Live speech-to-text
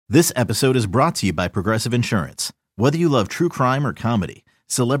This episode is brought to you by Progressive Insurance. Whether you love true crime or comedy,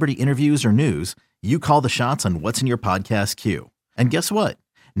 celebrity interviews or news, you call the shots on what's in your podcast queue. And guess what?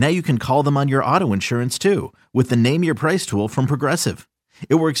 Now you can call them on your auto insurance too with the Name Your Price tool from Progressive.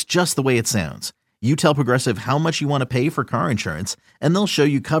 It works just the way it sounds. You tell Progressive how much you want to pay for car insurance, and they'll show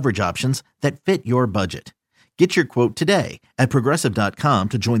you coverage options that fit your budget. Get your quote today at Progressive.com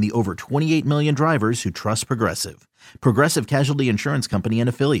to join the over 28 million drivers who trust Progressive. Progressive Casualty Insurance Company and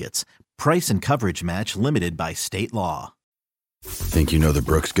Affiliates. Price and coverage match limited by state law. Think you know the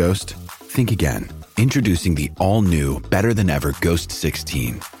Brooks Ghost? Think again. Introducing the all-new, better-than-ever Ghost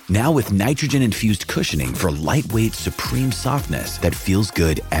 16. Now with nitrogen-infused cushioning for lightweight, supreme softness that feels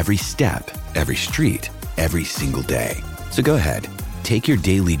good every step, every street, every single day. So go ahead. Take your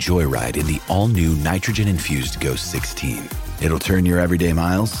daily joyride in the all-new nitrogen-infused Ghost 16. It'll turn your everyday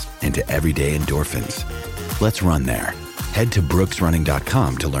miles into everyday endorphins. Let's run there. Head to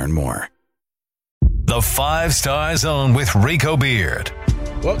brooksrunning.com to learn more. The 5-Star Zone with Rico Beard.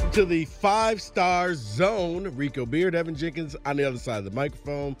 Welcome to the 5-Star Zone. Rico Beard, Evan Jenkins on the other side of the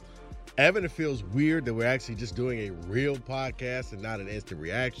microphone. Evan, it feels weird that we're actually just doing a real podcast and not an instant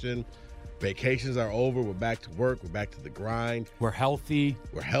reaction. Vacations are over. We're back to work. We're back to the grind. We're healthy.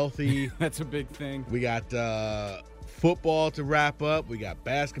 That's a big thing. We got football to wrap up. We got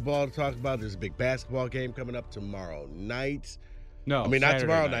basketball to talk about. There's a big basketball game coming up tomorrow night. No, not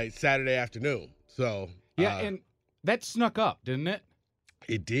tomorrow night. Saturday afternoon. So yeah, and that snuck up, didn't it?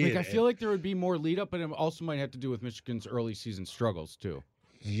 It did. I feel like there would be more lead up, but it also might have to do with Michigan's early season struggles too.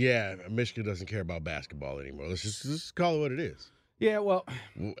 Yeah, Michigan doesn't care about basketball anymore. Let's just call it what it is. Yeah, well,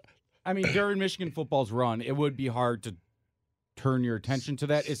 I mean, during Michigan football's run, it would be hard to turn your attention to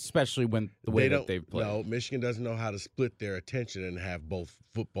that, especially when the way that they've played. No, Michigan doesn't know how to split their attention and have both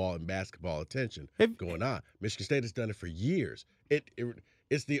football and basketball attention going on. Michigan State has done it for years.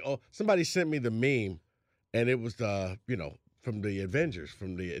 It's somebody sent me the meme, and it was from the Avengers,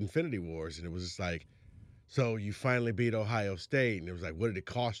 from the Infinity Wars, and it was just like, so you finally beat Ohio State, and it was like, what did it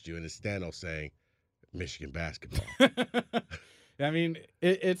cost you? And it's Thanos saying, Michigan basketball. I mean,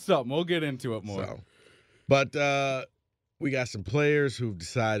 it's something. We'll get into it more. But we got some players who've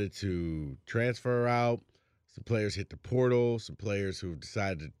decided to transfer out. Some players hit the portal. Some players who've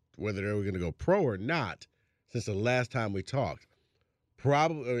decided whether they were going to go pro or not since the last time we talked.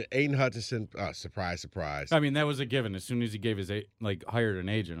 Probably Aiden Hutchinson, surprise. I mean, that was a given. As soon as he gave his hired an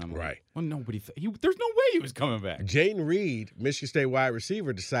agent, I'm like, right. Well, nobody. There's no way he was coming back. Jaden Reed, Michigan State wide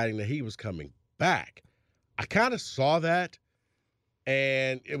receiver, deciding that he was coming back. I kind of saw that,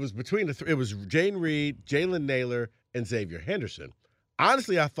 and it was between it was Jaden Reed, Jalen Naylor, and Xavier Henderson.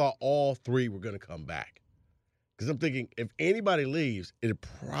 Honestly, I thought all three were going to come back because I'm thinking if anybody leaves, it'd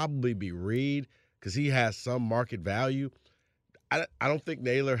probably be Reed because he has some market value. I don't think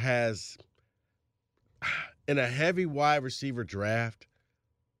Naylor has – in a heavy wide receiver draft,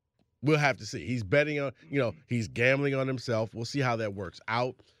 we'll have to see. He's betting on – he's gambling on himself. We'll see how that works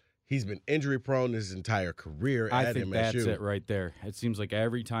out. He's been injury-prone his entire career at MSU. I think that's it right there. It seems like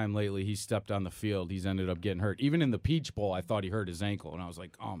every time lately he's stepped on the field, he's ended up getting hurt. Even in the Peach Bowl, I thought he hurt his ankle, and I was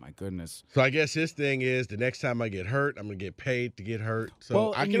like, oh, my goodness. So I guess his thing is the next time I get hurt, I'm going to get paid to get hurt.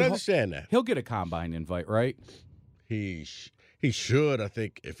 So I can understand that. He'll get a combine invite, right? He should, I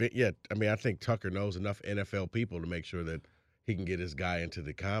think. I think Tucker knows enough NFL people to make sure that he can get his guy into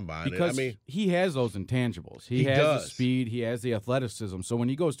the combine. Because he has those intangibles. He has the speed. He has the athleticism. So when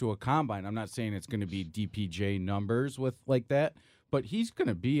he goes to a combine, I'm not saying it's going to be DPJ numbers with like that, but he's going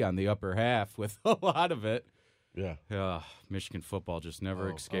to be on the upper half with a lot of it. Yeah. Michigan football just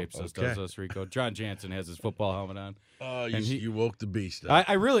never escapes us, does us, Rico? John Jansen has his football helmet on. You woke the beast up.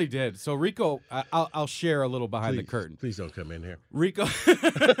 I really did. So, Rico, I'll share a little behind the curtain. Please don't come in here. Rico.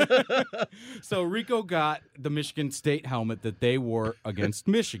 So, Rico got the Michigan State helmet that they wore against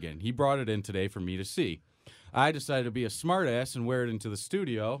Michigan. He brought it in today for me to see. I decided to be a smartass and wear it into the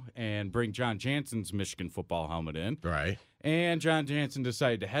studio and bring John Jansen's Michigan football helmet in. Right. And John Jansen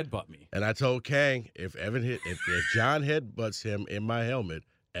decided to headbutt me. And I told Kang, if John headbutts him in my helmet,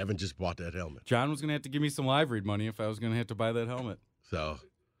 Evan just bought that helmet. John was going to have to give me some live read money if I was going to have to buy that helmet. So.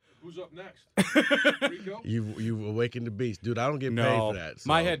 Who's up next? Rico? You awakened the beast. Dude, I don't get paid for that. So.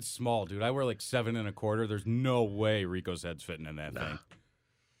 My head's small, dude. I wear like 7 1/4. There's no way Rico's head's fitting in that thing.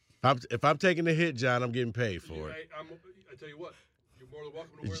 If I'm taking the hit, John, I'm getting paid for it. I tell you what. You're more than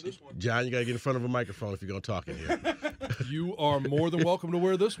welcome to wear this one. John, you got to get in front of a microphone if you're going to talk in here. You are more than welcome to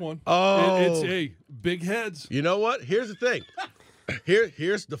wear this one. Oh. It's big heads. You know what? Here's the thing.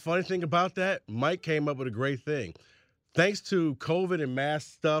 Here's the funny thing about that. Mike came up with a great thing. Thanks to COVID and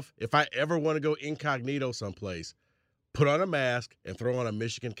mask stuff, if I ever want to go incognito someplace, put on a mask, and throw on a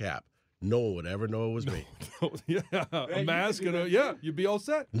Michigan cap. No one would ever know it was me. Yeah, a mask and you'd be all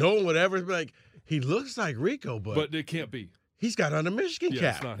set. No one would ever be like, he looks like Rico, but it can't be. He's got on a Michigan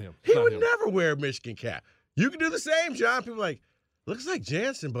cap. It's not him. He would never wear a Michigan cap. You can do the same, John. People are like, looks like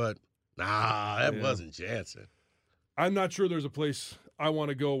Jansen, but nah, that wasn't Jansen. I'm not sure there's a place I want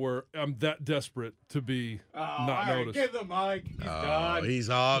to go where I'm that desperate to be not noticed. Give the mic. He's done. He's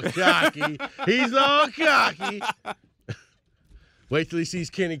all cocky. He's all cocky. Wait till he sees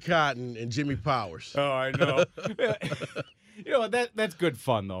Kenny Cotton and Jimmy Powers. Oh, I know. You know, that's good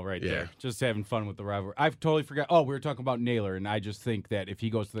fun, though, right there. Just having fun with the rivalry. I've totally forgot. Oh, we were talking about Naylor, and I just think that if he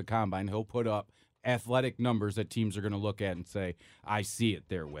goes to the Combine, he'll put up athletic numbers that teams are going to look at and say, I see it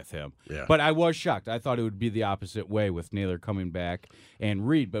there with him. Yeah. But I was shocked. I thought it would be the opposite way with Naylor coming back and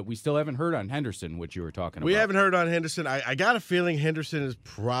Reed, but we still haven't heard on Henderson, which you were talking about. We haven't heard on Henderson. I got a feeling Henderson is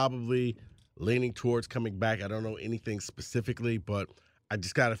probably leaning towards coming back. I don't know anything specifically, but I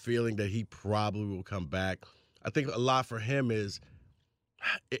just got a feeling that he probably will come back. I think a lot for him is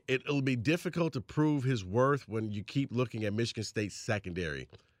it'll be difficult to prove his worth when you keep looking at Michigan State's secondary.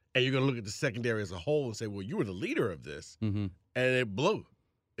 And you're going to look at the secondary as a whole and say, well, you were the leader of this. Mm-hmm. And it blew.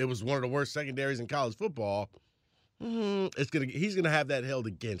 It was one of the worst secondaries in college football. He's going to have that held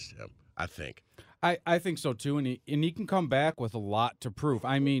against him, I think. I think so, too. And he can come back with a lot to prove.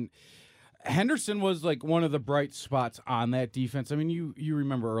 I mean, Henderson was like one of the bright spots on that defense. I mean, you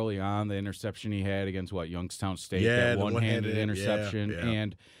remember early on the interception he had against Youngstown State, that one-handed interception. Yeah.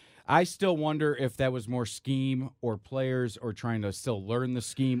 And I still wonder if that was more scheme or players or trying to still learn the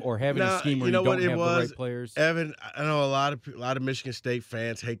scheme or having a scheme where you don't have the right players. Evan, I know a lot of Michigan State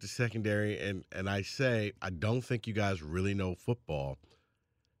fans hate the secondary, and I say I don't think you guys really know football.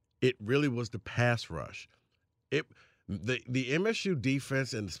 It really was the pass rush. The MSU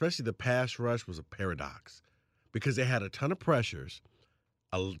defense, and especially the pass rush, was a paradox because they had a ton of pressures,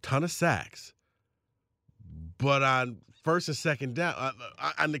 a ton of sacks, but on first and second down,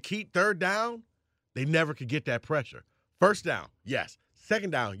 on the key third down, they never could get that pressure. First down, yes. Second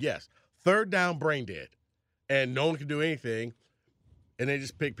down, yes. Third down, brain dead. And no one can do anything, and they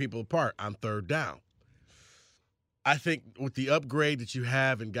just pick people apart on third down. I think with the upgrade that you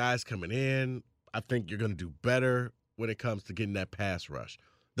have and guys coming in, I think you're going to do better when it comes to getting that pass rush.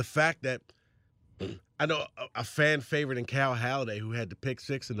 The fact that I know a fan favorite in Cal Halliday who had the pick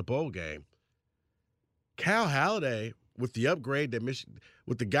six in the bowl game. Cal Halliday, with the upgrade that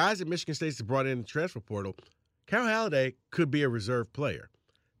with the guys that Michigan State's brought in the transfer portal, Cal Halliday could be a reserve player.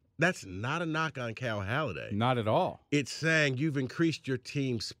 That's not a knock on Cal Halliday. Not at all. It's saying you've increased your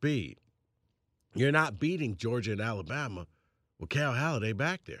team speed. You're not beating Georgia and Alabama with Cal Halliday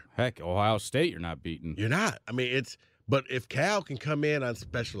back there. Heck, Ohio State you're not beating. You're not. I mean, but if Cal can come in on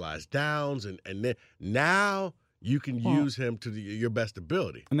specialized downs and then now you can use him to your best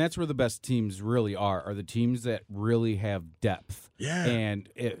ability. And that's where the best teams really are the teams that really have depth. Yeah. And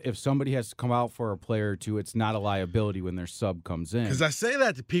if somebody has to come out for a player or two, it's not a liability when their sub comes in. Because I say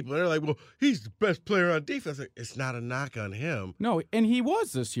that to people, and they're like, well, he's the best player on defense. It's not a knock on him. No, and he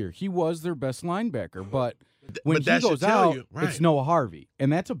was this year. He was their best linebacker. But when he that goes out, right. It's Noah Harvey.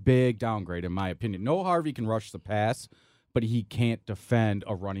 And that's a big downgrade, in my opinion. Noah Harvey can rush the pass, but he can't defend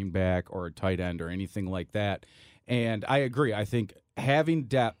a running back or a tight end or anything like that. And I agree. I think having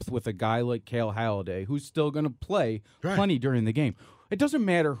depth with a guy like Cal Halliday, who's still going to play plenty during the game. It doesn't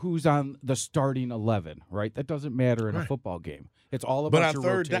matter who's on the starting 11, right? That doesn't matter in a football game. It's all about your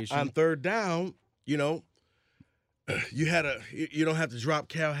rotation. On third down, you don't have to drop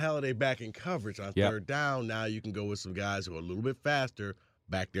Cal Halliday back in coverage on third down. Now you can go with some guys who are a little bit faster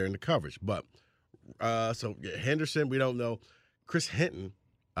back there in the coverage. But Henderson, we don't know. Chris Hinton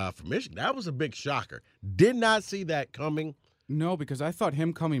from Michigan, that was a big shocker. Did not see that coming. No, because I thought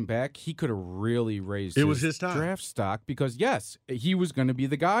him coming back, he could have really raised his time. Draft stock because, yes, he was going to be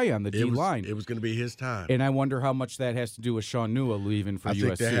the guy on the D-line. It was going to be his time. And I wonder how much that has to do with Sean Newell leaving for USC. I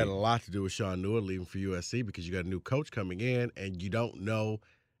think that had a lot to do with Sean Newell leaving for USC because you got a new coach coming in and you don't know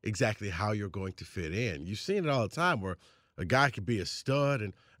exactly how you're going to fit in. You've seen it all the time where a guy could be a stud.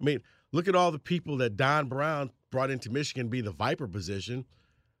 And, I mean, look at all the people that Don Brown brought into Michigan to be the Viper position.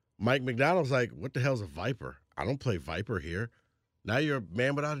 Mike McDonald's like, what the hell's a Viper? I don't play Viper here. Now you're a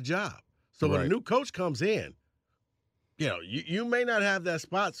man without a job. So when a new coach comes in, you may not have that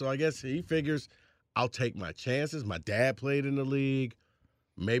spot. So I guess he figures I'll take my chances. My dad played in the league.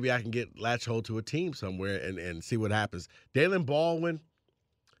 Maybe I can get latch hold to a team somewhere and see what happens. Dalen Baldwin,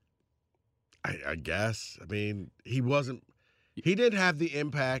 I guess. I mean, he didn't have the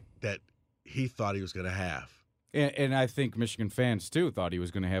impact that he thought he was going to have. And I think Michigan fans, too, thought he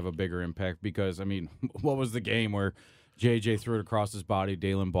was going to have a bigger impact because, I mean, what was the game where JJ threw it across his body.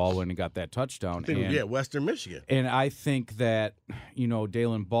 Dalen Baldwin and got that touchdown. Western Michigan. And I think that,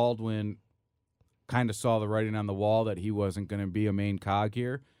 Dalen Baldwin kind of saw the writing on the wall that he wasn't going to be a main cog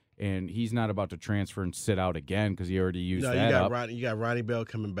here. And he's not about to transfer and sit out again because he already used that up. You got Ronnie Bell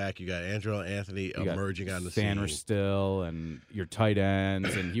coming back. You got Andrew Anthony emerging on the scene. Sanders still and your tight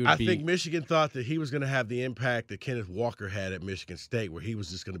ends. And I think Michigan thought that he was going to have the impact that Kenneth Walker had at Michigan State, where he was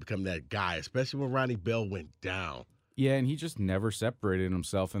just going to become that guy, especially when Ronnie Bell went down. Yeah, and he just never separated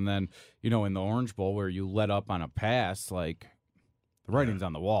himself. And then, in the Orange Bowl where you let up on a pass, like, the writing's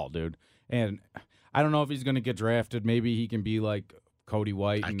on the wall, dude. And I don't know if he's going to get drafted. Maybe he can be like Cody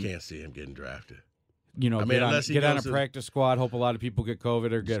White. I can't see him getting drafted. Get on a practice squad, hope a lot of people get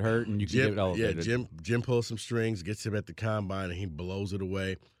COVID or get hurt, and you can get elevated. Yeah, Jim pulls some strings, gets him at the combine, and he blows it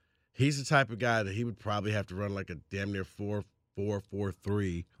away. He's the type of guy that he would probably have to run like a damn near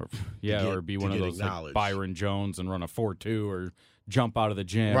 4.3. Yeah, or be one of those like Byron Jones and run a 4.2 or jump out of the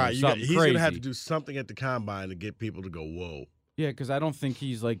gym. Right, he's going to have to do something at the combine to get people to go, whoa. Yeah, because I don't think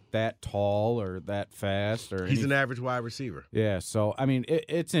he's like that tall or that fast. He's an average wide receiver. Yeah, so, I mean,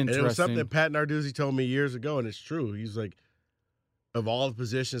 it's interesting. And it was something that Pat Narduzzi told me years ago, and it's true. He's like, of all the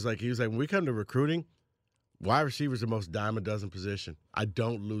positions, he was like, when we come to recruiting, wide receiver is the most dime a dozen position. I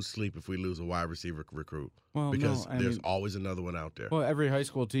don't lose sleep if we lose a wide receiver recruit because there's always another one out there. Well, every high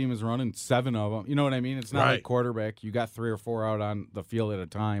school team is running 7 of them. You know what I mean? It's not like quarterback. You got 3 or 4 out on the field at a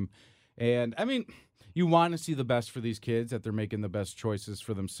time. And, I mean, you want to see the best for these kids, that they're making the best choices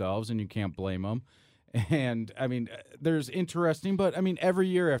for themselves, and you can't blame them. And, I mean, there's interesting, but, I mean, every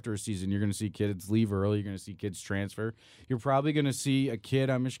year after a season, you're going to see kids leave early. You're going to see kids transfer. You're probably going to see a kid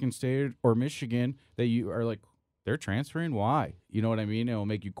on Michigan State or Michigan that you are like, they're transferring? Why? You know what I mean? It will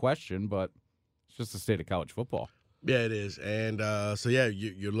make you question, but it's just the state of college football. Yeah, it is. And,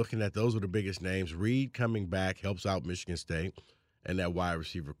 you're looking at those are the biggest names. Reed coming back helps out Michigan State and that wide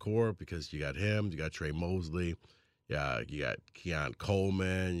receiver core because you got him, you got Trey Mosley, you got Keon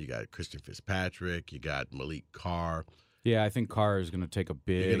Coleman, you got Christian Fitzpatrick, you got Malik Carr. Yeah, I think Carr is going to take a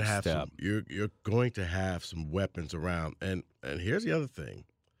big step. You're going to have some weapons around. And here's the other thing.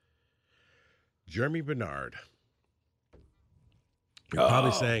 Jeremy Bernard. You're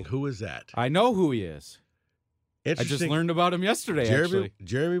probably saying, who is that? I know who he is. I just learned about him yesterday, actually.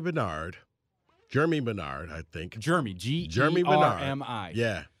 Jeremy Bernard, I think. Jeremy Bernard.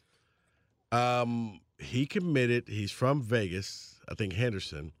 Yeah. He committed. He's from Vegas, I think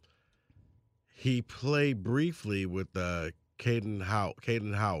Henderson. He played briefly with Caden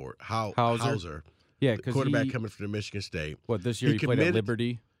Hauser. Yeah, the quarterback coming from the Michigan State. What, this year he played at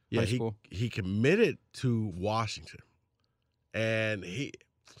Liberty High School? He committed to Washington. And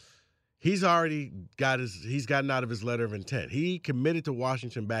he's already he's gotten out of his letter of intent. He committed to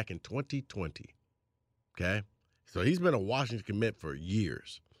Washington back in 2020. Okay? So he's been a Washington commit for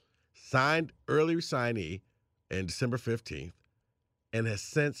years. Signed early signee in December 15th and has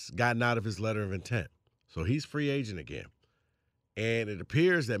since gotten out of his letter of intent. So he's free agent again. And it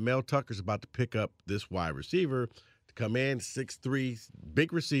appears that Mel Tucker's about to pick up this wide receiver to come in, 6'3",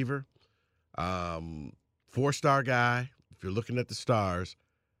 big receiver, 4-star guy, if you're looking at the stars.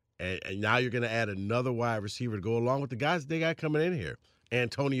 And now you're going to add another wide receiver to go along with the guys they got coming in here.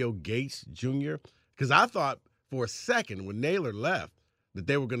 Antonio Gates Jr. Because I thought for a second when Naylor left that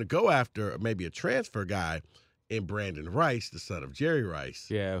they were going to go after maybe a transfer guy in Brandon Rice, the son of Jerry Rice.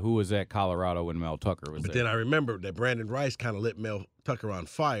 Yeah, who was at Colorado when Mel Tucker was there. But then I remember that Brandon Rice kind of lit Mel Tucker on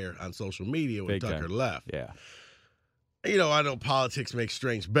fire on social media when Tucker left. Yeah. You know, I know politics makes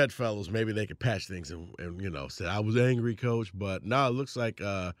strange bedfellows. Maybe they could patch things and say, I was angry, coach. But now it looks like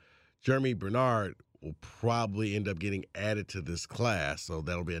Jeremy Bernard will probably end up getting added to this class. So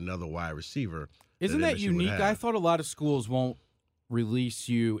that'll be another wide receiver. Isn't that unique? I thought a lot of schools won't release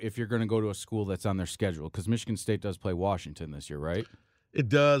you if you're going to go to a school that's on their schedule, because Michigan State does play Washington this year, right? It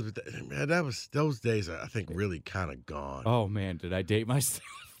does, but those days are, I think, really kind of gone. Oh man, did I date myself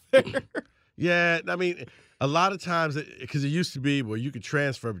there? Yeah, I mean, a lot of times, because it used to be where you could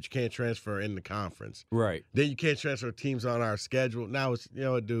transfer, but you can't transfer in the conference. Right. Then you can't transfer teams on our schedule. Now it's,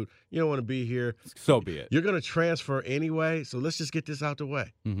 dude, you don't want to be here. So be it. You're going to transfer anyway, so let's just get this out the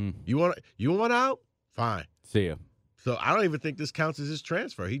way. Mm-hmm. You want out? Fine. See ya. So I don't even think this counts as his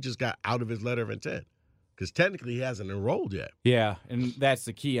transfer. He just got out of his letter of intent because technically he hasn't enrolled yet. Yeah, and that's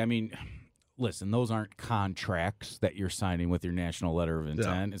the key. I mean, listen, those aren't contracts that you're signing with your national letter of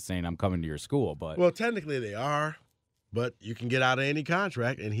intent. No. It's saying I'm coming to your school. Well, technically they are, but you can get out of any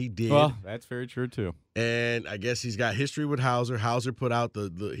contract, and he did. Well, that's very true, too. And I guess he's got history with Hauser. Hauser put out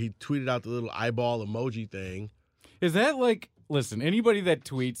he tweeted out the little eyeball emoji thing. Is that like listen, anybody that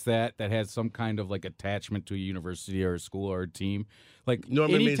tweets that has some kind of like attachment to a university or a school or a team, like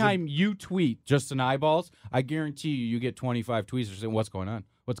anytime you tweet just an eyeballs, I guarantee you get 25 tweets saying, "What's going on?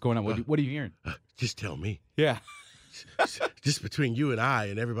 What's going on? What are you hearing?" Just tell me. Yeah. Just between you and I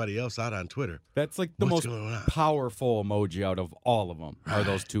and everybody else out on Twitter. That's like the most powerful emoji out of all of them are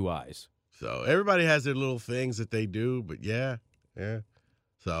those two eyes. So everybody has their little things that they do, but yeah.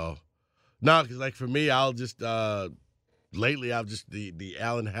 So, no, because like for me, I'll just lately I've just the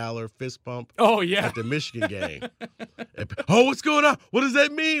Alan Haller fist bump. Oh yeah, at the Michigan game. Oh, what's going on? What does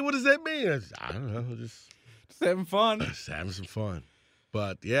that mean? What does that mean? I don't know. Just having fun. Just having some fun.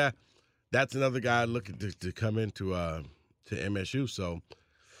 But yeah, that's another guy looking to come into to MSU. So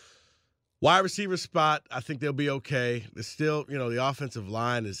wide receiver spot, I think they'll be okay. There's still, the offensive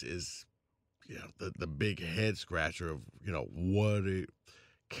line is the big head scratcher of,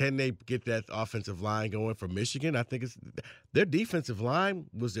 can they get that offensive line going for Michigan? I think their defensive line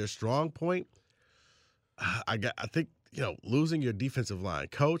was their strong point. I think, losing your defensive line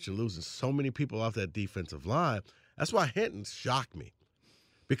coach and losing so many people off that defensive line, that's why Hinton shocked me.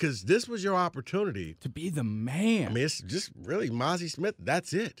 Because this was your opportunity to be the man. I mean, it's just really Mozzie Smith.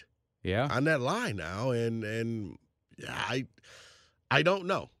 That's it. Yeah, on that line now, and I don't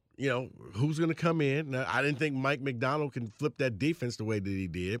know. Who's going to come in? Now, I didn't think Mike McDonald can flip that defense the way that he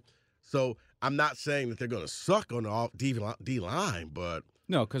did. So I'm not saying that they're going to suck on the D-line, but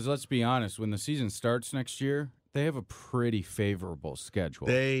no, because let's be honest. When the season starts next year, they have a pretty favorable schedule.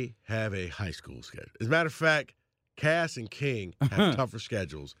 They have a high school schedule. As a matter of fact, Cass and King have tougher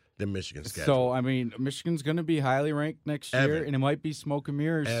schedules than Michigan's schedule. So, I mean, Michigan's going to be highly ranked next year, and it might be smoke and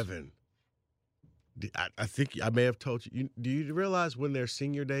mirrors. Evan, I think I may have told you. Do you realize when their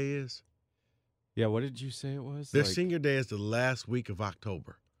senior day is? Yeah, what did you say it was? Their senior day is the last week of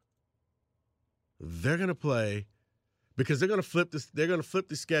October. They're going to play because they're going to flip this. They're going to flip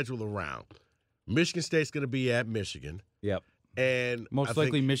the schedule around. Michigan State's going to be at Michigan. Yep. And most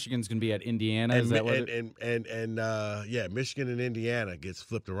likely Michigan's going to be at Indiana. Is that what Michigan and Indiana gets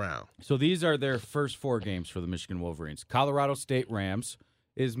flipped around. So these are their first 4 games for the Michigan Wolverines. Colorado State Rams.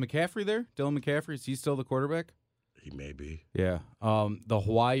 Is McCaffrey there? Dylan McCaffrey? Is he still the quarterback? He may be. Yeah. The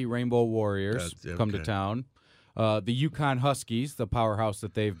Hawaii Rainbow Warriors come to town. The Yukon Huskies, the powerhouse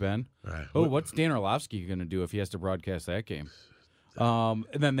that they've been. Right. Oh, what's Dan Orlovsky going to do if he has to broadcast that game? And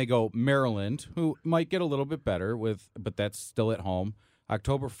then they go Maryland, who might get a little bit better but that's still at home.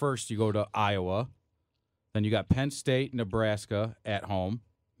 October 1st, you go to Iowa. Then you got Penn State, Nebraska at home.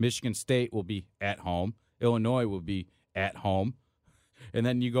 Michigan State will be at home. Illinois will be at home. And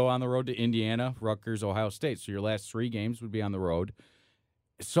then you go on the road to Indiana, Rutgers, Ohio State. So your last 3 games would be on the road.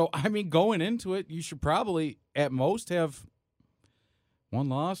 So, I mean, going into it, you should probably at most have 1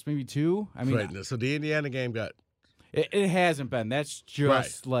 loss, maybe 2. I mean, right. So the Indiana game got. It hasn't been. That's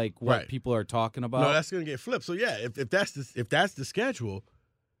just like what people are talking about. No, that's going to get flipped. So yeah, if that's the schedule,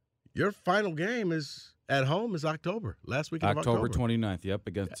 your final game is at home is October, last week of October. October 29th. Yep,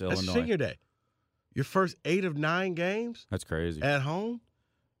 against Illinois. That's senior day. Your first 8 of 9 games. That's crazy. At home.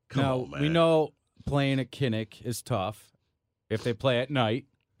 Come on, man. We know playing at Kinnick is tough if they play at night.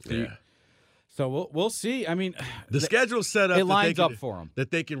 Yeah. So we'll see. I mean, the schedule's set up. It lines up for them.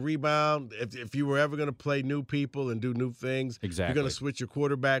 That they can rebound. If you were ever going to play new people and do new things, exactly. You're going to switch your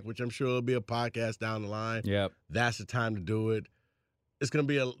quarterback, which I'm sure will be a podcast down the line. Yep. That's the time to do it. It's going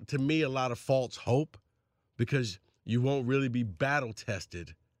to be, to me, a lot of false hope because you won't really be battle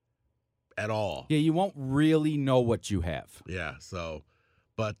tested at all. Yeah, you won't really know what you have. Yeah, so,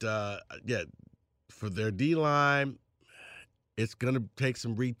 but, for their D-line, it's going to take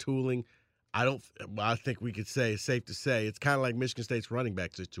some retooling. I think we could say, it's safe to say, it's kind of like Michigan State's running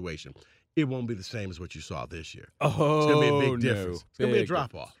back situation. It won't be the same as what you saw this year. Oh, it's going to be a big difference. It's going to be a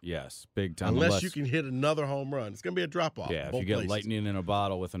drop-off. Yes, big time. Unless you can hit another home run. It's going to be a drop-off. Yeah, if you get lightning in a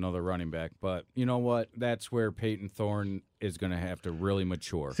bottle with another running back. But you know what? That's where Peyton Thorne is going to have to really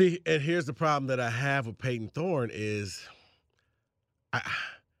mature. See, and here's the problem that I have with Peyton Thorne is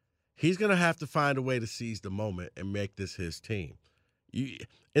he's going to have to find a way to seize the moment and make this his team.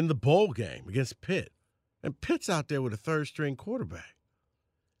 In the bowl game against Pitt, and Pitt's out there with a third-string quarterback.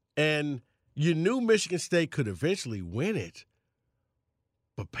 And you knew Michigan State could eventually win it,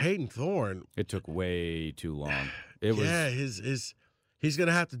 but Peyton Thorne. It took way too long. He's going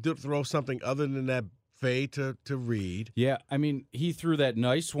to have to throw something other than that fade to Reed. Yeah, I mean, he threw that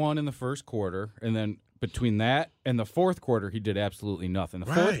nice one in the first quarter, and then between that and the fourth quarter, he did absolutely nothing. The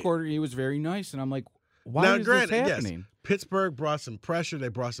fourth quarter, he was very nice, and I'm like, why is this happening? Yes, Pittsburgh brought some pressure. They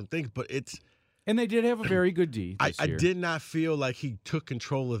brought some things, but it's And they did have a very good D this I year. did not feel like he took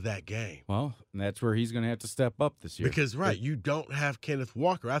control of that game. Well, and that's where he's going to have to step up this year. Because, you don't have Kenneth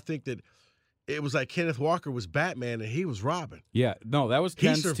Walker. I think that it was like Kenneth Walker was Batman and he was Robin. Yeah, no, that was He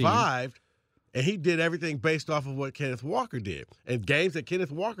Ken's survived, and he did everything based off of what Kenneth Walker did. And games that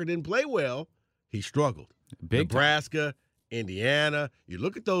Kenneth Walker didn't play well, he struggled. Big Nebraska, Indiana, you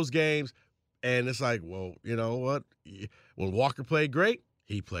look at those games, and it's like, well, you know what? When Walker played great,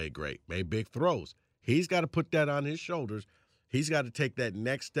 he played great, made big throws. He's got to put that on his shoulders. He's got to take that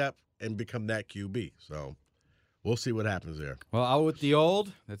next step and become that QB. So we'll see what happens there. Well, out with the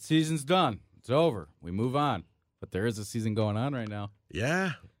old, that season's done. It's over. We move on. But there is a season going on right now.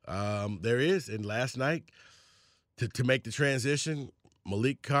 Yeah, there is. And last night, to make the transition,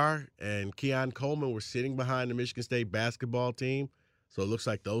 Malik Carr and Keon Coleman were sitting behind the Michigan State basketball team. So it looks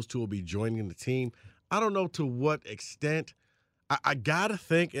like those two will be joining the team. I don't know to what extent. I got to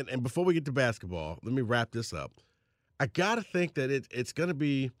think, and before we get to basketball, let me wrap this up. I got to think that it's going to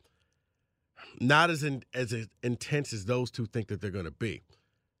be not as intense as those two think that they're going to be.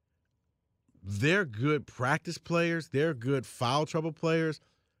 They're good practice players. They're good foul trouble players.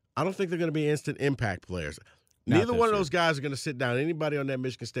 I don't think they're going to be instant impact players. Neither one of those guys are going to sit down anybody on that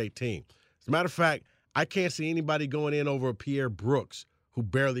Michigan State team. As a matter of fact, I can't see anybody going in over a Pierre Brooks who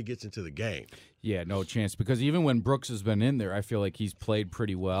barely gets into the game. Yeah, no chance. Because even when Brooks has been in there, I feel like he's played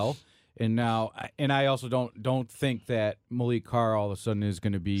pretty well. And I also don't think that Malik Carr all of a sudden is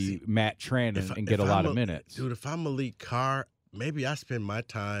going to be Matt Trannon and get a lot of minutes. Dude, if I'm Malik Carr, maybe I spend my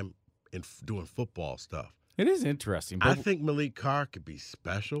time in doing football stuff. It is interesting. I think Malik Carr could be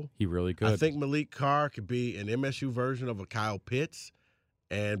special. He really could. I think Malik Carr could be an MSU version of a Kyle Pitts.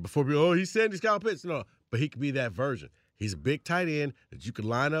 And before people, he's saying he's Kyle Pitts. No, but he could be that version. He's a big tight end that you could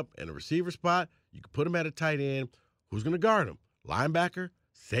line up in a receiver spot. You could put him at a tight end. Who's going to guard him? Linebacker?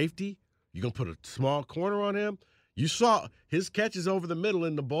 Safety? You're going to put a small corner on him? You saw his catches over the middle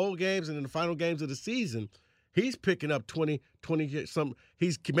in the bowl games and in the final games of the season. He's picking up 20-some.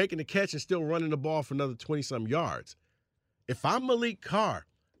 He's making the catch and still running the ball for another 20-some yards. If I'm Malik Carr,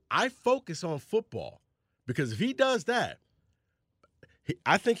 I focus on football because if he does that,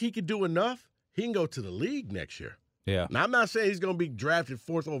 I think he could do enough. He can go to the league next year. Yeah. Now, I'm not saying he's going to be drafted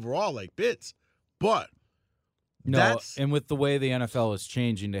 4th overall like Pitts, but and with the way the NFL is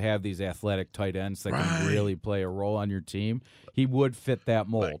changing to have these athletic tight ends that can really play a role on your team, he would fit that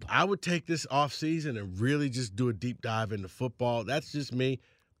mold. I would take this offseason and really just do a deep dive into football. That's just me.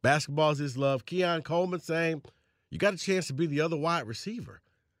 Basketball is his love. Keon Coleman saying, you got a chance to be the other wide receiver.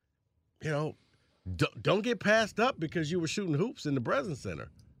 You know, don't get passed up because you were shooting hoops in the Breslin Center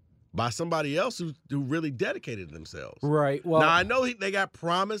by somebody else who really dedicated themselves. Right. Well, now I know they got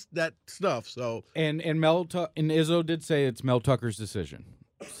promised that stuff. So and Izzo did say it's Mel Tucker's decision.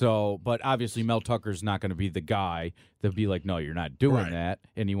 So, but obviously Mel Tucker's not going to be the guy to be like, no, you're not doing that,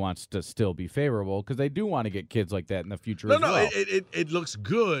 and he wants to still be favorable because they do want to get kids like that in the future. No, it looks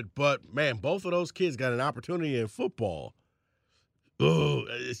good, but man, both of those kids got an opportunity in football. Oh,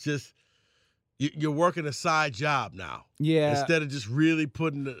 it's just. You're working a side job now, instead of just really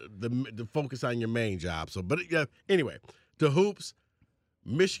putting the focus on your main job. So, but anyway, the hoops,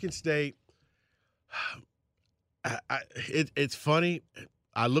 Michigan State. It's funny.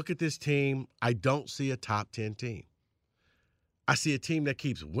 I look at this team. I don't see a top 10 team. I see a team that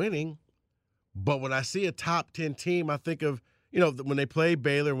keeps winning, but when I see a top 10 team, I think of when they played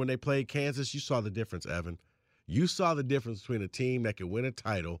Baylor, when they played Kansas. You saw the difference, Evan. You saw the difference between a team that could win a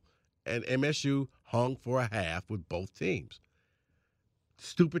title. And MSU hung for a half with both teams.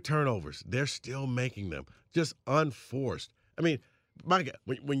 Stupid turnovers. They're still making them. Just unforced. I mean, my God,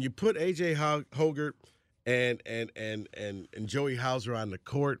 when you put A.J. Hoggart and Joey Hauser on the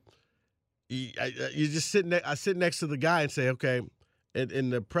court, you just I sit next to the guy and say, okay, in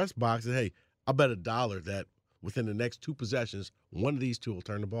the press box, hey, I'll bet $1 that within the next 2 possessions, one of these two will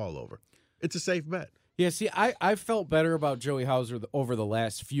turn the ball over. It's a safe bet. Yeah, see, I felt better about Joey Hauser over the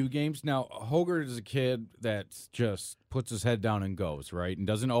last few games. Now, Hoggart is a kid that just puts his head down and goes, right, and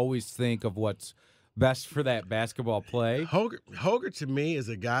doesn't always think of what's best for that basketball play. Hoggart to me is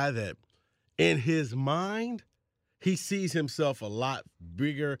a guy that, in his mind, he sees himself a lot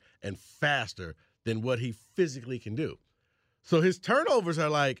bigger and faster than what he physically can do. So his turnovers are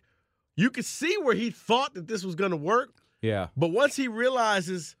like, you could see where he thought that this was going to work. Yeah. But once he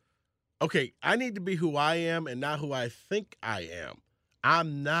realizes, okay, I need to be who I am and not who I think I am.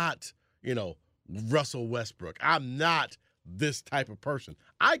 I'm not, Russell Westbrook. I'm not this type of person.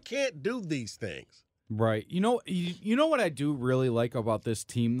 I can't do these things. Right. You know what I do really like about this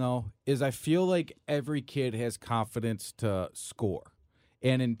team, though, is I feel like every kid has confidence to score.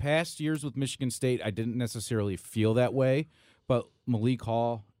 And in past years with Michigan State, I didn't necessarily feel that way. But Malik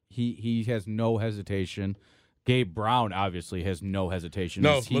Hall, he has no hesitation. Gabe Brown obviously has no hesitation.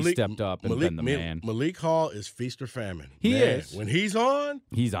 No, he stepped up and been the man. Malik Hall is feast or famine. He is. When he's on,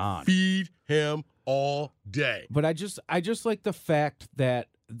 feed him all day. But I just like the fact that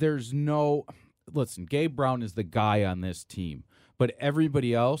there's no – listen, Gabe Brown is the guy on this team. But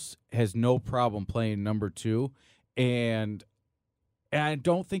everybody else has no problem playing number 2. And I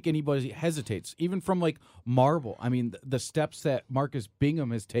don't think anybody hesitates, even from like Marble. I mean, the steps that Marcus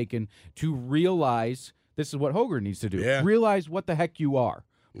Bingham has taken to realize this is what Hoger needs to do. Yeah. Realize what the heck you are.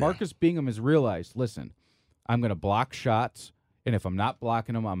 Yeah. Marcus Bingham has realized, listen, I'm going to block shots, and if I'm not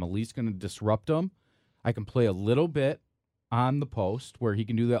blocking them, I'm at least going to disrupt them. I can play a little bit on the post where he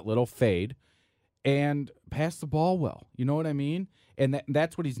can do that little fade and pass the ball well. You know what I mean? And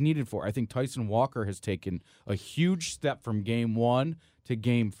that's what he's needed for. I think Tyson Walker has taken a huge step from game 1 to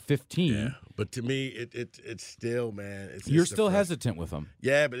game 15. Yeah, but to me, it's still, man. You're still hesitant with him.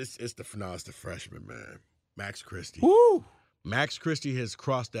 Yeah, but it's the freshman, man. Max Christie. Woo! Max Christie has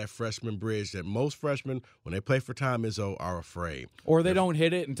crossed that freshman bridge that most freshmen, when they play for Tom Izzo, are afraid. Or they don't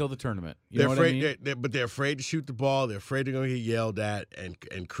hit it until the tournament. They're know afraid, what I mean? but they're afraid to shoot the ball. They're afraid they're going to get yelled at.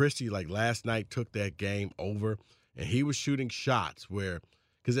 And Christie, like last night, took that game over, and he was shooting shots where,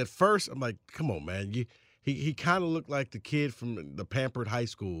 because at first I'm like, come on, man, he kind of looked like the kid from the pampered high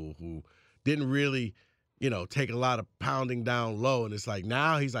school who didn't really, take a lot of pounding down low. And it's like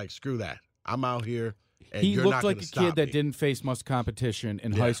now he's like, screw that, I'm out here. And he you're looked not like a stop kid that me. didn't face much competition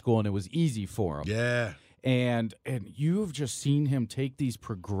in high school, and it was easy for him. Yeah. And you've just seen him take these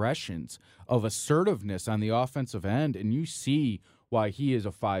progressions of assertiveness on the offensive end, and you see why he is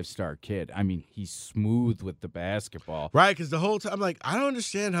a 5-star kid. I mean, he's smooth with the basketball. Right, because the whole time, I'm like, I don't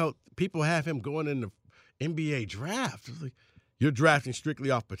understand how people have him going in the NBA draft. It's like, you're drafting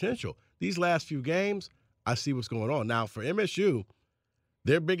strictly off potential. These last few games, I see what's going on. Now, for MSU,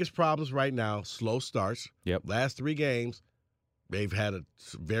 their biggest problems right now, slow starts. Yep. Last 3 games, they've had a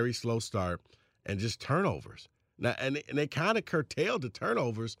very slow start and just turnovers. Now, and they kind of curtailed the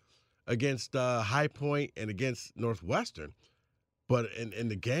turnovers against High Point and against Northwestern. But in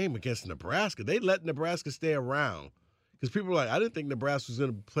the game against Nebraska, they let Nebraska stay around. Because people were like, I didn't think Nebraska was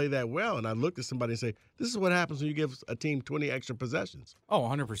going to play that well. And I looked at somebody and say, this is what happens when you give a team 20 extra possessions. Oh,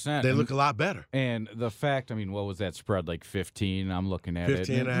 100%. They look a lot better. And the fact, I mean, what was that spread, like 15? I'm looking at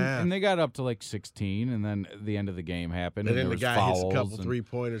 15 it. and a half. And they got up to like 16, and then the end of the game happened. And then there the was guy hits a fouls couple and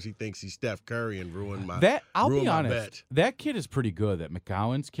 3-pointers. He thinks he's Steph Curry and ruined my I'll be ruined my honest, bet. that kid is pretty good, that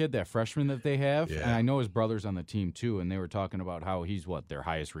McGowan's kid, that freshman that they have. Yeah. And I know his brother's on the team too, and they were talking about how he's their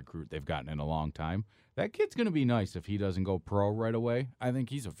highest recruit they've gotten in a long time. That kid's going to be nice if he doesn't go pro right away. I think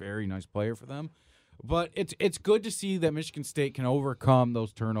he's a very nice player for them. But it's good to see that Michigan State can overcome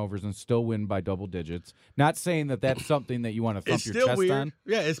those turnovers and still win by double digits. Not saying that that's something that you want to thump It's your still chest weird. on.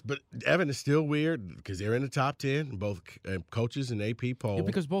 Yeah, but Evan, is still weird because they're in the top 10, both coaches and AP poll. Yeah,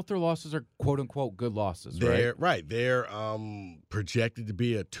 because both their losses are quote-unquote good losses, They're right? They're projected to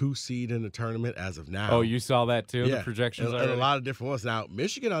be a 2 seed in the tournament as of now. Oh, you saw that too, Yeah, the projections and are a lot of different ones. Now,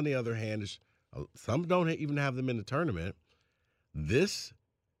 Michigan, on the other hand, some don't even have them in the tournament. This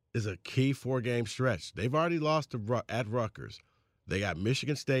is a key 4-game stretch. They've already lost at Rutgers. They got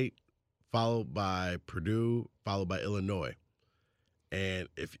Michigan State, followed by Purdue, followed by Illinois. And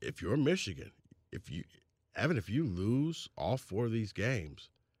if you're Michigan, if you lose all 4 of these games,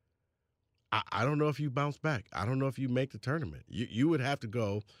 I don't know if you bounce back. I don't know if you make the tournament. You would have to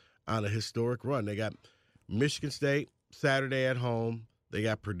go on a historic run. They got Michigan State Saturday at home. They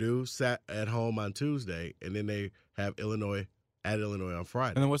got Purdue at home on Tuesday, and then they have Illinois at Illinois on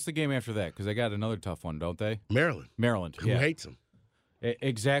Friday. And then what's the game after that? Because they got another tough one, don't they? Maryland. Who hates them.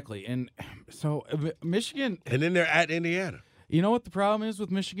 Exactly. And so Michigan. And then they're at Indiana. You know what the problem is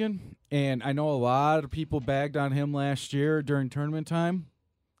with Michigan? And I know a lot of people bagged on him last year during tournament time.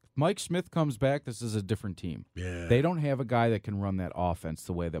 Mike Smith comes back, this is a different team. Yeah. They don't have a guy that can run that offense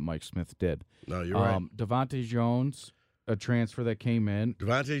the way that Mike Smith did. No, you're right. Devontae Jones, a transfer that came in.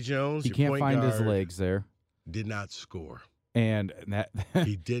 Devontae Jones, he your can't point find his guard, legs there. did not score. And that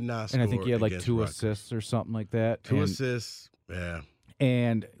He did not score. and I think he had like against 2 Rutgers. assists or something like that. 2 assists, yeah.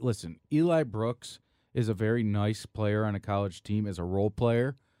 And listen, Eli Brooks is a very nice player on a college team as a role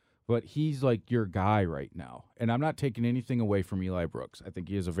player, but he's like your guy right now. And I'm not taking anything away from Eli Brooks. I think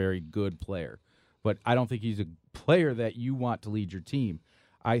he is a very good player, but I don't think he's a player that you want to lead your team.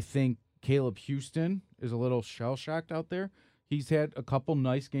 I think Caleb Houston is a little shell-shocked out there. He's had a couple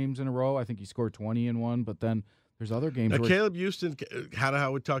nice games in a row. I think he scored 20 in one, but then There's other games Now, where Caleb Houston,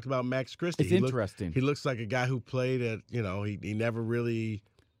 how we talked about Max Christie. it's interesting. He looks like a guy who played at, he never really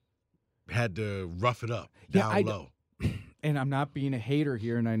had to rough it up down low. And I'm not being a hater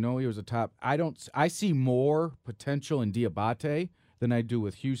here, and I know he was a top. I see more potential in Diabate than I do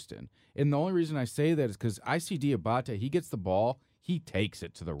with Houston. And the only reason I say that is because I see Diabate, he gets the ball, he takes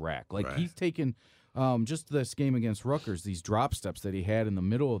it to the rack. Like he's taken just this game against Rutgers, these drop steps that he had in the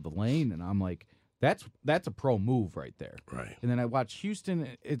middle of the lane, and I'm like, that's a pro move right there. Right. And then I watch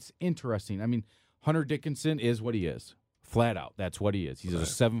Houston. It's interesting. I mean, Hunter Dickinson is what he is. Flat out, that's what he is. He's a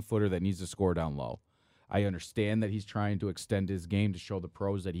 7-footer that needs to score down low. I understand that he's trying to extend his game to show the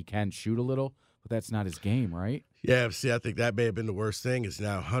pros that he can shoot a little, but that's not his game, right? Yeah, see, I think that may have been the worst thing is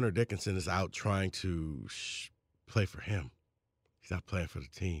now Hunter Dickinson is out trying to play for him. He's not playing for the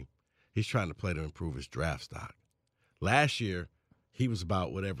team. He's trying to play to improve his draft stock. Last year, he was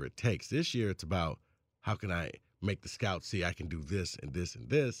about whatever it takes. This year, it's about how can I make the scouts see I can do this and this and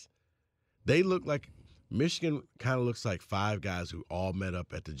this. They look like Michigan kind of looks like 5 guys who all met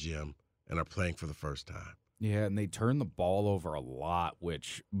up at the gym and are playing for the first time. Yeah, and they turn the ball over a lot,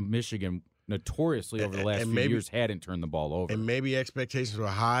 which Michigan notoriously over the last few years hadn't turned the ball over. And maybe expectations were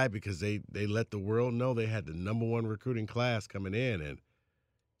high because they let the world know they had the number 1 recruiting class coming in. And,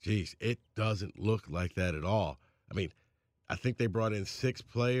 geez, it doesn't look like that at all. I mean, I think they brought in 6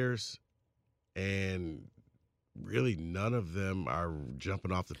 players, and really none of them are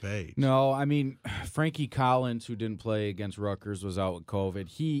jumping off the page. No, I mean, Frankie Collins, who didn't play against Rutgers, was out with COVID.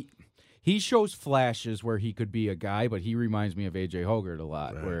 He shows flashes where he could be a guy, but he reminds me of A.J. Hoggard a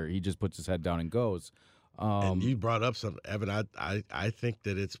lot, where he just puts his head down and goes. And you brought up something, Evan. I think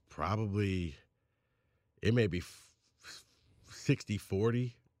that it's probably – it may be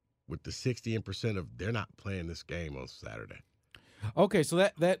 60-40 with the 60% of they're not playing this game on Saturday. Okay, so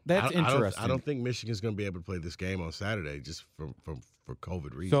that's interesting. I don't think Michigan's going to be able to play this game on Saturday just for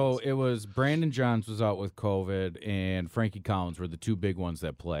COVID reasons. So it was Brandon Johns was out with COVID, and Frankie Collins were the 2 big ones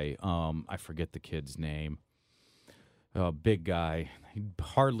that play. I forget the kid's name. Big guy. He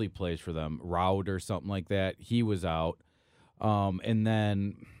hardly plays for them. Raud or something like that. He was out. And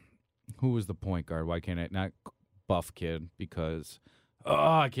then who was the point guard? Why can't I not buff kid? Because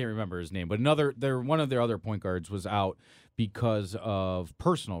I can't remember his name. But one of their other point guards was out because of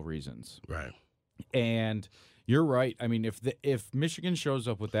personal reasons. Right. And you're right. I mean, if Michigan shows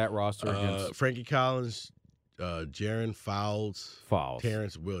up with that roster against Frankie Collins, Jaron Fowles,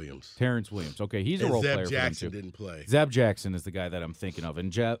 Terrence Williams. Okay, he's a role player. Zeb Jackson for them too. didn't play. Zeb Jackson is the guy that I'm thinking of,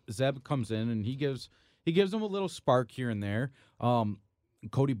 and Zeb comes in and he gives them a little spark here and there.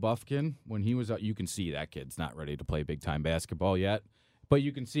 Cody Buffkin, when he was out, you can see that kid's not ready to play big time basketball yet, but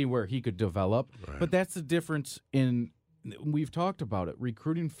you can see where he could develop. Right. But that's the difference in. We've talked about it.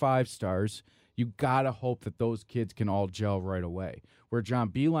 Recruiting 5 stars, you got to hope that those kids can all gel right away. Where John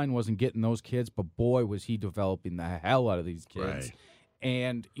Beilein wasn't getting those kids, but boy, was he developing the hell out of these kids. Right.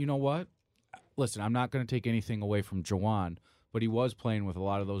 And you know what? Listen, I'm not going to take anything away from Jawan, but he was playing with a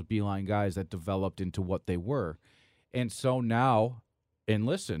lot of those Beilein guys that developed into what they were. And so now, and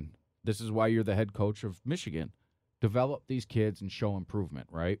listen, this is why you're the head coach of Michigan. Develop these kids and show improvement,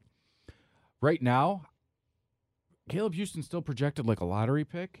 right? Right now, Caleb Houston's still projected like a lottery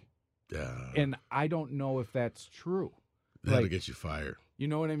pick, and I don't know if that's true. That'll get you fired. You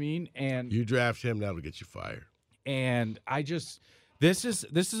know what I mean? And you draft him, that'll get you fired. And this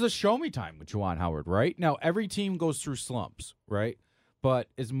is a show me time with Juwan Howard, right? Now every team goes through slumps, right? But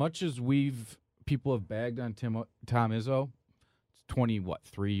as much as people have bagged on Tom Izzo, it's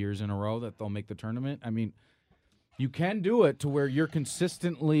 3 years in a row that they'll make the tournament. I mean, you can do it to where you're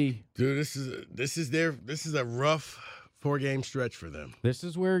consistently. Dude, this is a rough 4-game stretch for them. This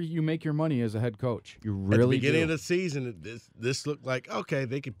is where you make your money as a head coach. You really At the beginning do. of the season, this looked like, okay,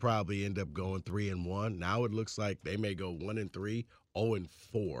 they could probably end up going 3-1. Now it looks like they may go 1-3,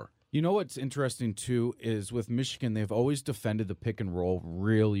 0-4. You know what's interesting, too, is with Michigan, they've always defended the pick and roll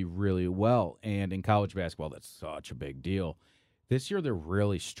really, really well. And in college basketball, that's such a big deal. This year, they're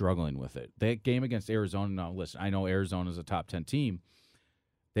really struggling with it. That game against Arizona, now listen, I know Arizona's a top 10 team.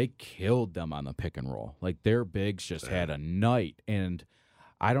 They killed them on the pick and roll. Like, their bigs just had a night. And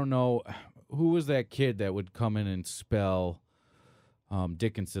I don't know, who was that kid that would come in and spell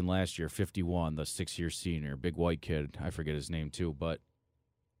Dickinson last year, 51, the 6-year senior, big white kid. I forget his name, too. But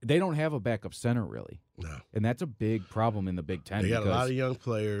they don't have a backup center, really. No. And that's a big problem in the Big Ten. They got a lot of young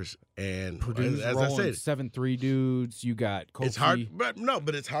players, and Purdue's as I said, 7-3 dudes. You got Kofi. It's hard,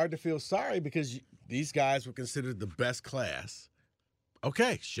 but it's hard to feel sorry because these guys were considered the best class.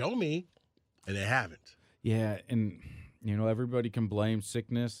 Okay, show me, and they haven't. Yeah, and Everybody can blame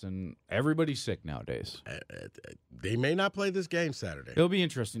sickness, and everybody's sick nowadays. They may not play this game Saturday. It'll be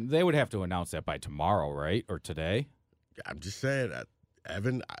interesting. They would have to announce that by tomorrow, right? Or today? I'm just saying,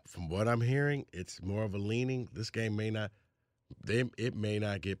 Evan, from what I'm hearing, it's more of a leaning. This game may not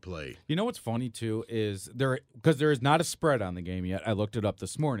get played. You know what's funny, too, is because there is not a spread on the game yet. I looked it up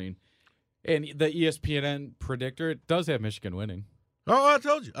this morning, and the ESPN predictor, it does have Michigan winning. Oh, I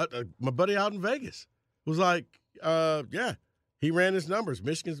told you. My buddy out in Vegas was like, he ran his numbers.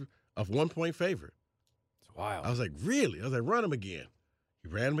 Michigan's a 1-point favorite. It's wild. I was like, really? I was like, run him again. He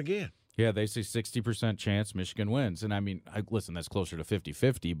ran him again. Yeah, they say 60% chance Michigan wins. And, I mean, listen, that's closer to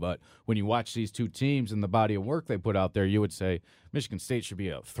 50-50. But when you watch these two teams and the body of work they put out there, you would say Michigan State should be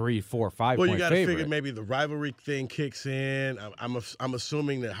a 3, 4, 5 point favorite. Well, you got to figure maybe the rivalry thing kicks in. I'm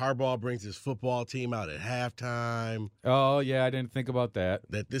assuming that Harbaugh brings his football team out at halftime. Oh, yeah, I didn't think about that.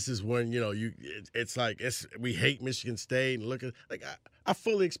 That this is when, we hate Michigan State. And I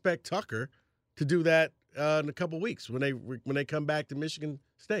fully expect Tucker to do that in a couple weeks when they come back to Michigan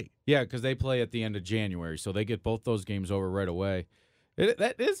State. Yeah, because they play at the end of January, so they get both those games over right away.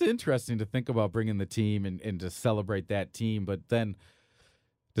 That is interesting to think about bringing the team and to celebrate that team, but then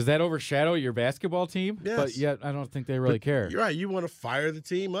does that overshadow your basketball team? Yes. But yet I don't think they really care. You're right. You want to fire the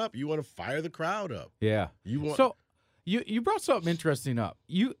team up. You want to fire the crowd up. Yeah. So you brought something interesting up.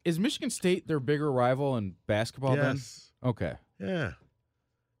 Is Michigan State their bigger rival in basketball then? Yes. Okay. Yeah.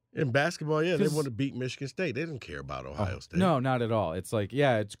 In basketball, they want to beat Michigan State. They didn't care about Ohio State. No, not at all. It's like,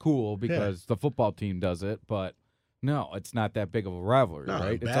 it's cool because the football team does it, but no, it's not that big of a rivalry,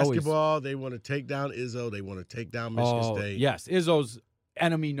 right? Basketball, they want to take down Izzo. They want to take down Michigan State. Yes, Izzo's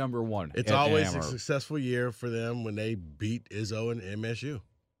enemy number one. It's always a successful year for them when they beat Izzo and MSU.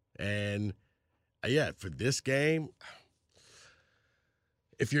 And, for this game,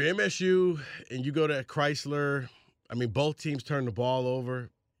 if you're MSU and you go to Chrysler, I mean, both teams turn the ball over.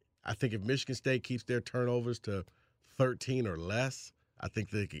 I think if Michigan State keeps their turnovers to 13 or less, I think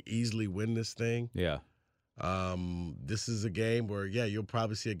they could easily win this thing. Yeah. This is a game where, you'll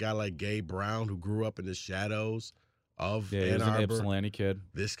probably see a guy like Gabe Brown who grew up in the shadows of Ann Arbor. He was an Ypsilanti kid.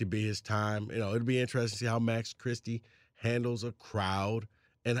 This could be his time. It'll be interesting to see how Max Christie handles a crowd.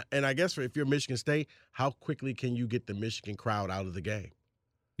 And I guess if you're Michigan State, how quickly can you get the Michigan crowd out of the game?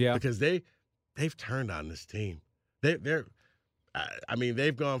 Yeah. Because they've turned on this team.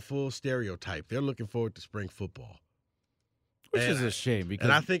 They've gone full stereotype. They're looking forward to spring football. Which is a shame. Because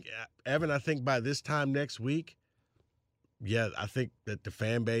I think, Evan, by this time next week, I think that the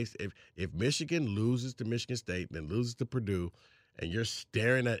fan base, if Michigan loses to Michigan State and then loses to Purdue, and you're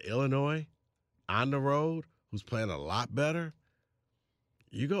staring at Illinois on the road, who's playing a lot better,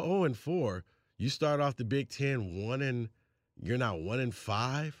 you go 0-4. You start off the Big Ten you're now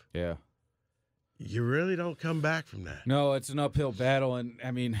 1-5. Yeah. You really don't come back from that. No, it's an uphill battle, and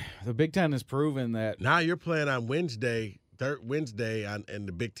the Big Ten has proven that. Now you're playing on Wednesday in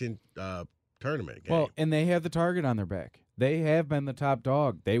the Big Ten tournament game. Well, and they have the target on their back. They have been the top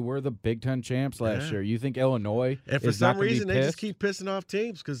dog. They were the Big Ten champs last year. You think Illinois? And for some reason, they just keep pissing off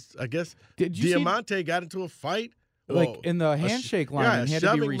teams because I guess Diamante got into a fight. In the handshake line, he had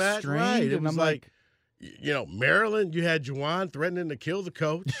to be restrained. Match, right. And I'm like, Maryland, you had Juwan threatening to kill the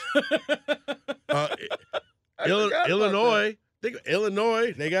coach. Illinois,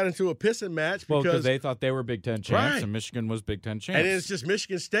 they got into a pissing match because they thought they were Big Ten champs and Michigan was Big Ten champs. And it's just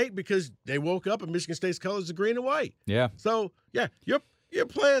Michigan State because they woke up and Michigan State's colors are green and white. Yeah. So, you're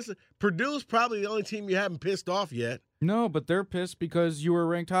playing. Purdue's probably the only team you haven't pissed off yet. No, but they're pissed because you were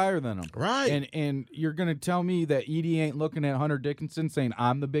ranked higher than them. Right. And you're going to tell me that Edie ain't looking at Hunter Dickinson saying,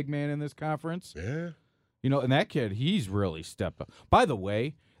 I'm the big man in this conference? Yeah. And that kid, he's really stepped up. By the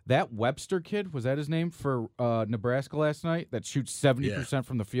way, that Webster kid, was that his name for Nebraska last night, that shoots 70%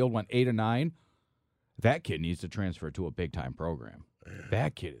 from the field, went 8 of 9? That kid needs to transfer to a big-time program. Yeah.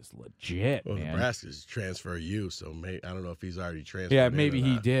 That kid is legit, man. Nebraska's transfer you, so I don't know if he's already transferred. Yeah, maybe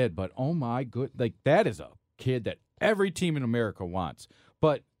he did, but oh my good, that is a kid that every team in America wants.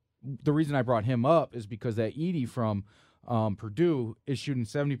 But the reason I brought him up is because that Edie from Purdue is shooting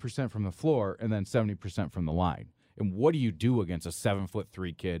 70% from the floor and then 70% from the line. And what do you do against a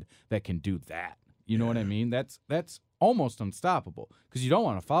 7'3" kid that can do that? You know what I mean? That's almost unstoppable because you don't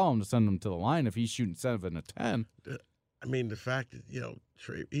want to follow him to send him to the line if he's shooting 7 of 10. I mean, the fact that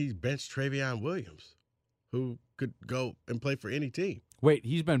he benched Travion Williams, who could go and play for any team. Wait,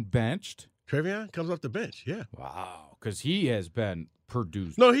 he's been benched? Travion comes off the bench. Yeah. Wow, because he has been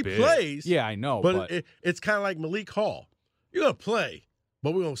Purdue's. No, he big. plays. Yeah, I know, but it's kind of like Malik Hall. You're gonna play,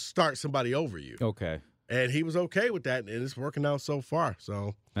 but we're gonna start somebody over you. Okay. And he was okay with that, and it's working out so far.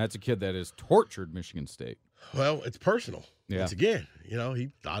 So that's a kid that has tortured Michigan State. Well, it's personal. Yeah. Once again, he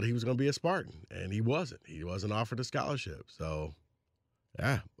thought he was going to be a Spartan, and he wasn't. He wasn't offered a scholarship. So,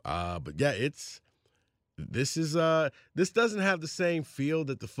 yeah. But yeah, this doesn't have the same feel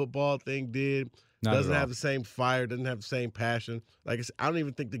that the football thing did. Doesn't have the same fire. Doesn't have the same passion. Like I said, I don't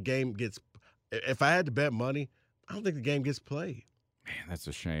even think the game gets. If I had to bet money, I don't think the game gets played. Man, that's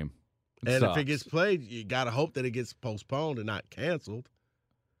a shame. And if it gets played, you got to hope that it gets postponed and not canceled.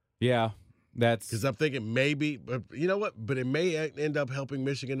 Yeah, that's because I'm thinking maybe, but you know what? But it may end up helping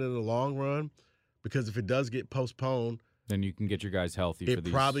Michigan in the long run, because if it does get postponed, then you can get your guys healthy. It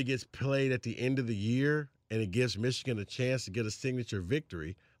probably gets played at the end of the year, and it gives Michigan a chance to get a signature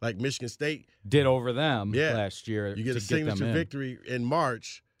victory, like Michigan State did over them last year. You get a signature victory in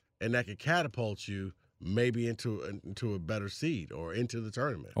March, and that could catapult you maybe into a better seed or into the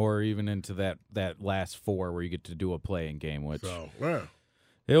tournament, or even into that last four where you get to do a playing game. Which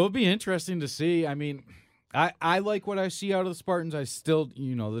it will be interesting to see. I mean, I like what I see out of the Spartans. I still,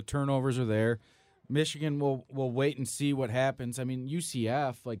 the turnovers are there. Michigan will wait and see what happens. I mean,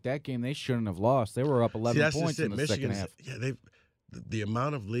 UCF, like that game, they shouldn't have lost. They were up 11 points in the second half. Yeah, the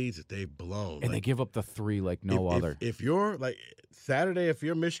amount of leads that they've blown, and they give up the 3 like no other. If you're like Saturday, if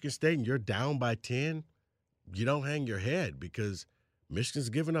you're Michigan State and you're down by 10, you don't hang your head, because Michigan's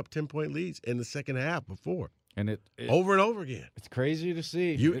given up 10-point leads in the second half before, and it over and over again. It's crazy to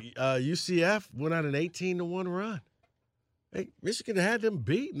see. UCF went on an 18-1 run. Hey, Michigan had them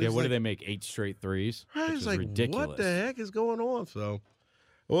beat. Yeah, what did they make? 8 straight threes? Right, it's like, ridiculous. What the heck is going on? So,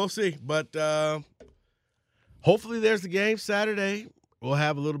 we'll see. But hopefully there's the game Saturday. We'll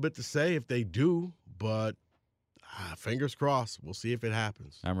have a little bit to say if they do, but fingers crossed. We'll see if it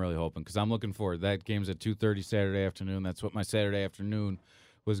happens. I'm really hoping, because I'm looking forward. That game's at 2:30 Saturday afternoon. That's what my Saturday afternoon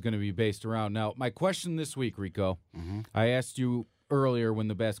was going to be based around. Now, my question this week, Rico, I asked you earlier when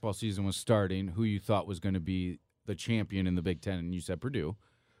the basketball season was starting who you thought was going to be the champion in the Big Ten, and you said Purdue.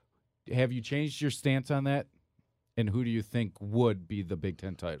 Have you changed your stance on that? And who do you think would be the Big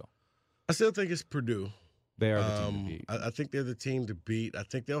Ten title? I still think it's Purdue. They are the team to beat. I think they're the team to beat. I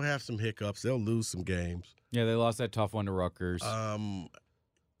think they'll have some hiccups. They'll lose some games. Yeah, they lost that tough one to Rutgers.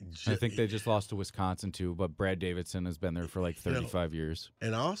 I think they just lost to Wisconsin, too, but Brad Davidson has been there for like 35 years.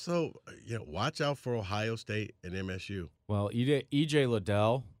 And also, watch out for Ohio State and MSU. Well, E.J.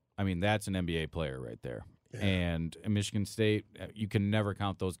 Liddell, I mean, that's an NBA player right there. Yeah. And Michigan State, you can never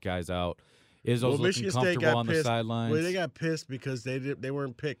count those guys out. Izzo's looking comfortable on the sidelines. Well, they got pissed because they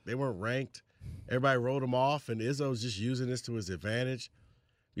weren't picked. They weren't ranked. Everybody wrote them off, and Izzo's just using this to his advantage.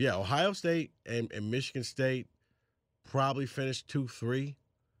 Yeah, Ohio State and Michigan State probably finished 2-3,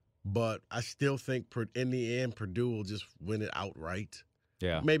 but I still think in the end Purdue will just win it outright.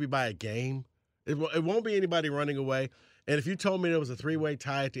 Yeah, maybe by a game. It won't be anybody running away. And if you told me there was a 3-way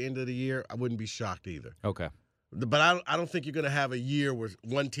tie at the end of the year, I wouldn't be shocked either. Okay. But I don't think you're going to have a year where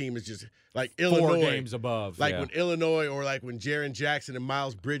one team is just like Illinois. 4 games above. Like when Illinois, or like when Jaren Jackson and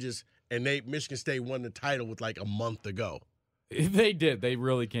Miles Bridges and Michigan State won the title with like a month to go. They did. They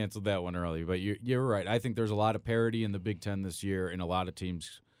really canceled that one early. But you're right. I think there's a lot of parity in the Big Ten this year, and a lot of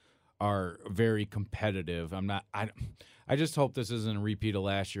teams are very competitive. I just hope this isn't a repeat of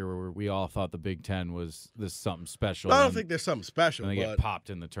last year where we all thought the Big Ten was something special. No, I don't think there's something special. And they get popped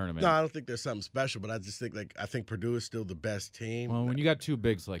in the tournament. No, I don't think there's something special, but I just think I think Purdue is still the best team. Well, when you got 2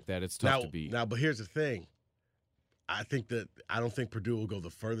 bigs like that, it's tough to beat. But here's the thing. I don't think Purdue will go the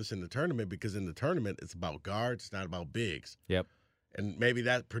furthest in the tournament, because in the tournament it's about guards, it's not about bigs. Yep. And maybe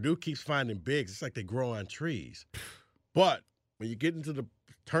that Purdue keeps finding bigs. It's like they grow on trees. But when you get into the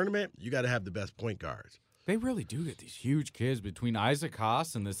tournament, you got to have the best point guards. They really do get these huge kids between Isaac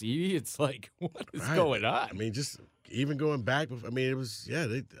Haas and this Edey. It's like, what is going on? I mean, just even going back, it was,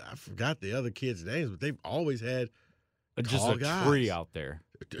 I forgot the other kids' names, but they've always had just a guys. Tree out there.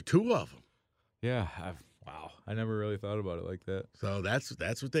 2 of them. Yeah. Wow. I never really thought about it like that. So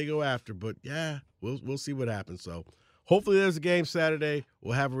that's what they go after. But, yeah, we'll see what happens. So hopefully there's a game Saturday.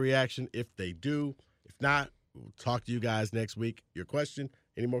 We'll have a reaction if they do. If not, we'll talk to you guys next week. Your question?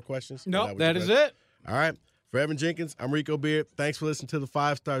 Any more questions? No, that is it. All right. For Evan Jenkins, I'm Rico Beard. Thanks for listening to the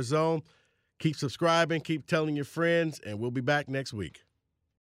 5 Star Zone. Keep subscribing. Keep telling your friends, and we'll be back next week.